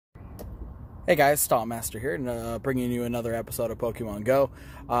Hey guys, Master here, and bringing you another episode of Pokemon Go.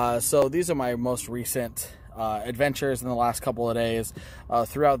 So these are my most recent adventures in the last couple of days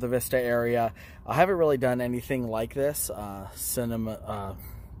throughout the Vista area. I haven't really done anything like this. I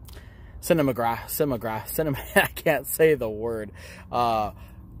can't say the word,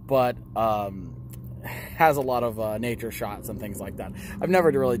 but has a lot of nature shots and things like that. I've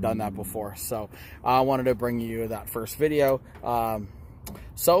never really done that before, so I wanted to bring you that first video.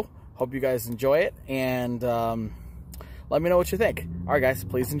 Hope you guys enjoy it, and let me know what you think. All right, guys,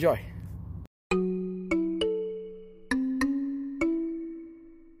 please enjoy.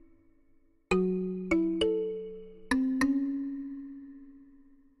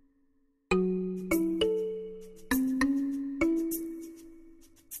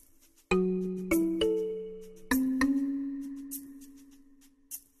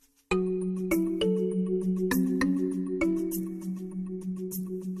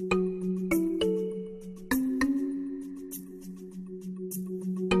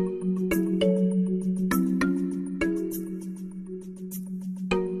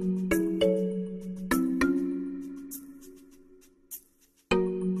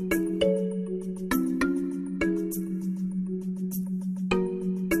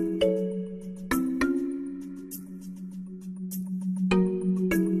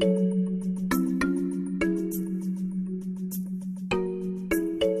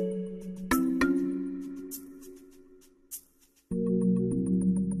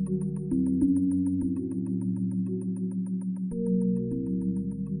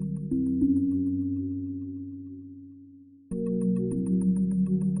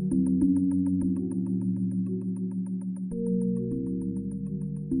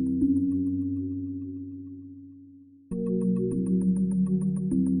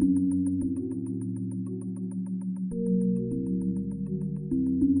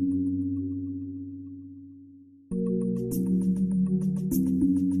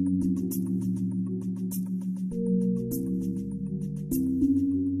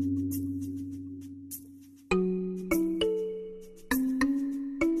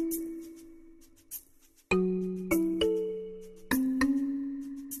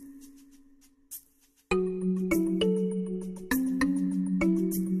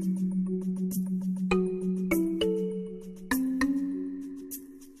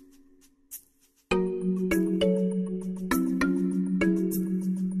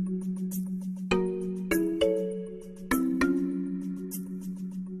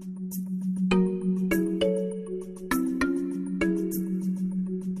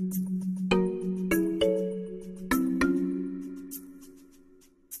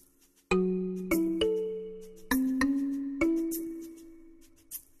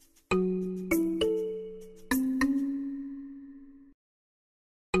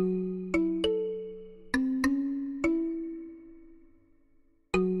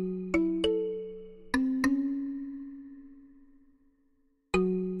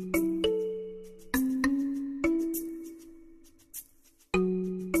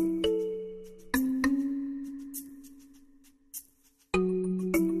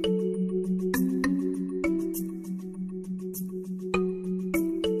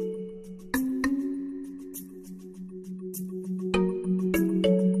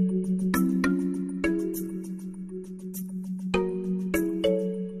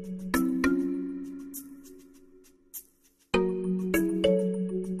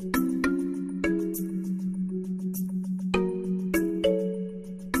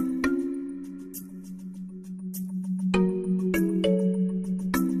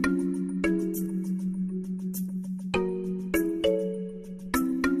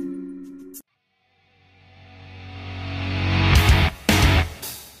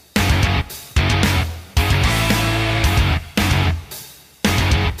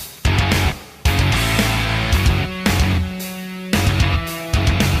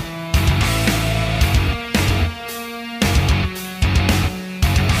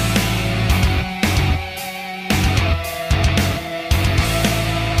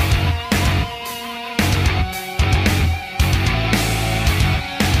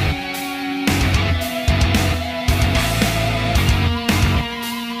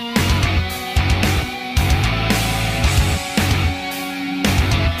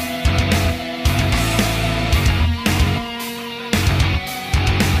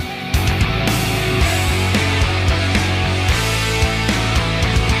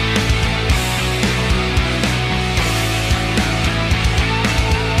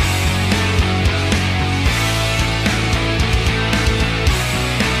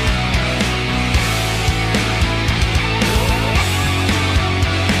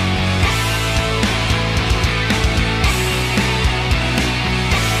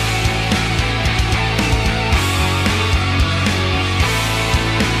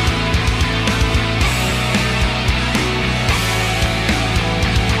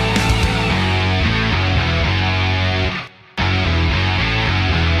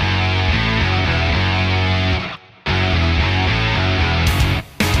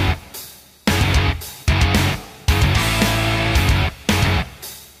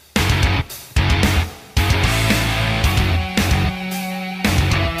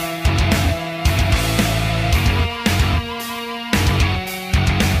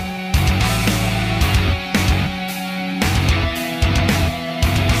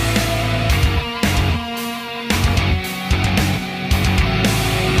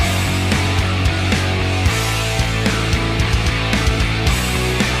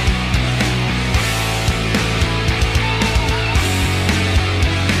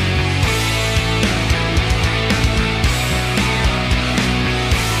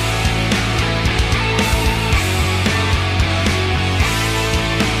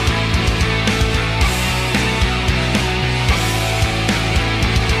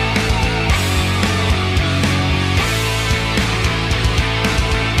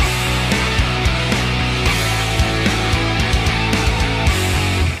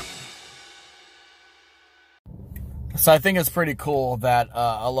 So I think it's pretty cool that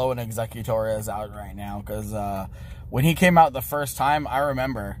Alone Executor is out right now, because when he came out the first time, I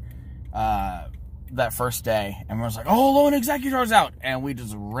remember that first day, and we was like, oh, Alone Executor's out, and we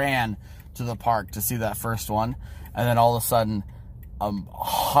just ran to the park to see that first one, and then all of a sudden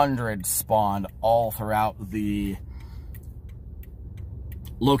 100 spawned all throughout the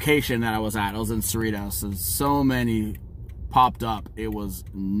location that I was at. I was in Cerritos, and so many popped up, it was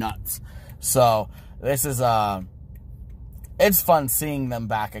nuts. So this is it's fun seeing them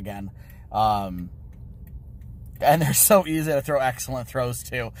back again. And they're so easy to throw excellent throws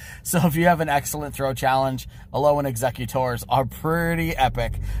too. So if you have an excellent throw challenge, Alone Executors are pretty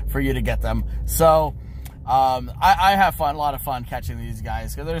epic for you to get them. So I have fun, a lot of fun catching these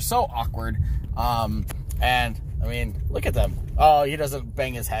guys, because they're so awkward. And I mean, look at them. Oh, he doesn't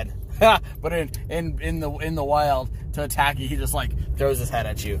bang his head. But in the wild, to attack you, he just like throws his head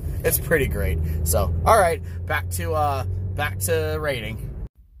at you. It's pretty great. So, all right, back to rating.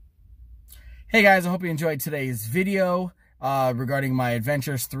 Hey guys, I hope you enjoyed today's video regarding my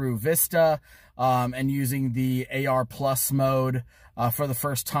adventures through Vista and using the AR Plus mode for the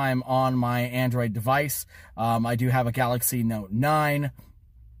first time on my Android device. I do have a Galaxy Note 9.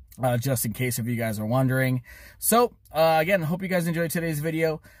 Just in case if you guys are wondering. So, again, hope you guys enjoyed today's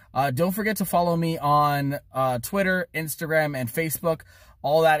video. Don't forget to follow me on Twitter, Instagram, and Facebook.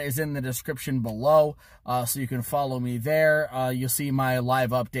 All that is in the description below, so you can follow me there. You'll see my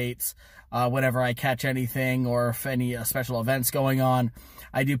live updates whenever I catch anything, or if any special events going on.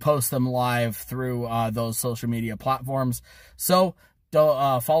 I do post them live through those social media platforms. So,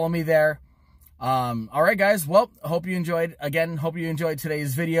 follow me there. All right, guys. Well, hope you enjoyed. Again, hope you enjoyed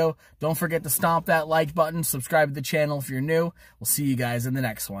today's video. Don't forget to stomp that like button. Subscribe to the channel if you're new. We'll see you guys in the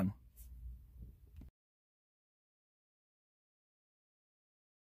next one.